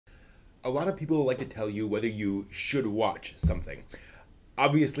A lot of people like to tell you whether you should watch something.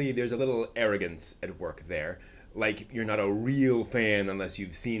 Obviously, there's a little arrogance at work there, like you're not a real fan unless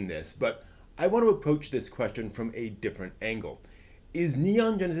you've seen this, but I want to approach this question from a different angle. Is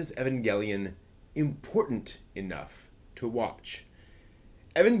Neon Genesis Evangelion important enough to watch?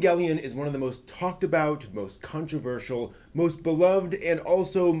 Evangelion is one of the most talked about, most controversial, most beloved, and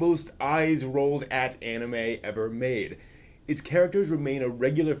also most eyes rolled at anime ever made. Its characters remain a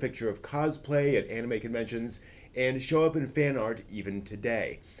regular fixture of cosplay at anime conventions and show up in fan art even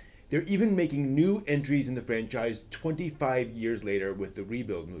today. They're even making new entries in the franchise 25 years later with the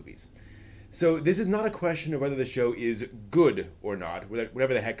rebuild movies. So this is not a question of whether the show is good or not,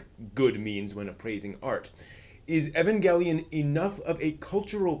 whatever the heck good means when appraising art. Is Evangelion enough of a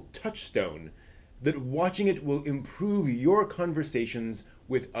cultural touchstone that watching it will improve your conversations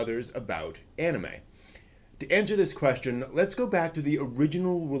with others about anime? To answer this question, let's go back to the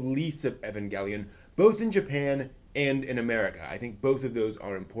original release of Evangelion, both in Japan and in America. I think both of those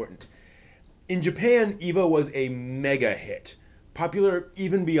are important. In Japan, EVA was a mega hit, popular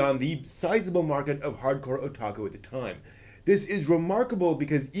even beyond the sizable market of hardcore otaku at the time. This is remarkable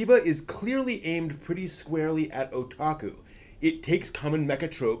because EVA is clearly aimed pretty squarely at otaku. It takes common mecha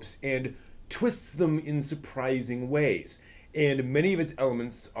tropes and twists them in surprising ways, and many of its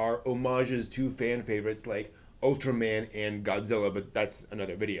elements are homages to fan favorites like Ultraman and Godzilla, but that's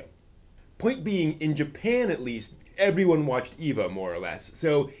another video. Point being, in Japan at least, everyone watched EVA more or less,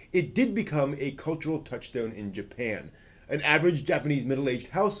 so it did become a cultural touchstone in Japan. An average Japanese middle-aged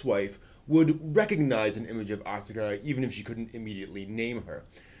housewife would recognize an image of Asuka even if she couldn't immediately name her.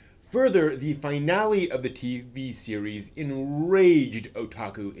 Further, the finale of the TV series enraged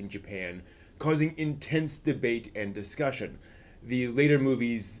otaku in Japan, causing intense debate and discussion. The later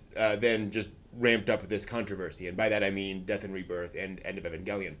movies then just ramped up this controversy, and by that I mean Death and Rebirth and End of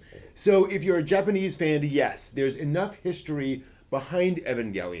Evangelion. So if you're a Japanese fan, yes, there's enough history behind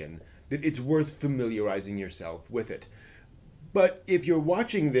Evangelion that it's worth familiarizing yourself with it. But if you're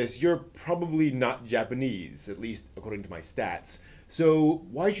watching this, you're probably not Japanese, at least according to my stats, so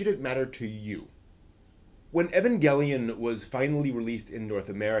why should it matter to you? When Evangelion was finally released in North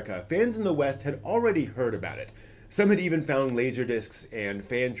America, fans in the West had already heard about it. Some had even found laserdiscs and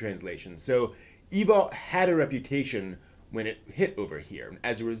fan translations, so EVA had a reputation when it hit over here.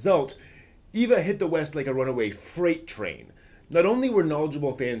 As a result, EVA hit the West like a runaway freight train. Not only were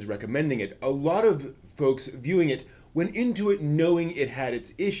knowledgeable fans recommending it, a lot of folks viewing it went into it knowing it had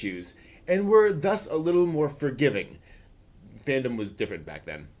its issues, and were thus a little more forgiving. Fandom was different back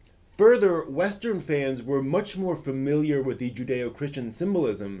then. Further, Western fans were much more familiar with the Judeo-Christian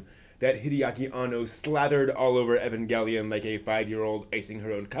symbolism that Hideaki Anno slathered all over Evangelion like a 5-year-old icing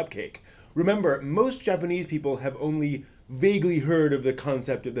her own cupcake. Remember, most Japanese people have only vaguely heard of the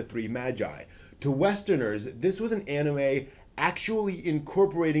concept of the three magi. To Westerners, this was an anime actually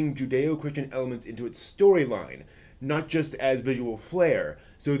incorporating Judeo-Christian elements into its storyline, not just as visual flair,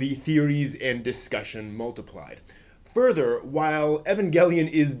 so the theories and discussion multiplied. Further, while Evangelion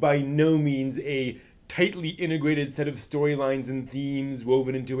is by no means a tightly integrated set of storylines and themes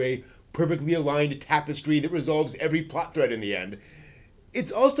woven into a perfectly aligned tapestry that resolves every plot thread in the end,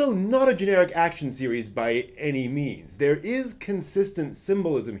 it's also not a generic action series by any means. There is consistent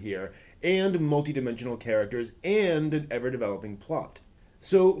symbolism here, and multi-dimensional characters, and an ever-developing plot.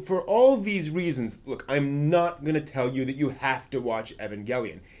 So for all these reasons, look, I'm not going to tell you that you have to watch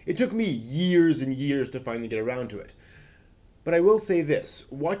Evangelion. It took me years and years to finally get around to it. But I will say this,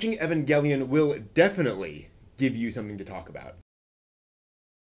 watching Evangelion will definitely give you something to talk about.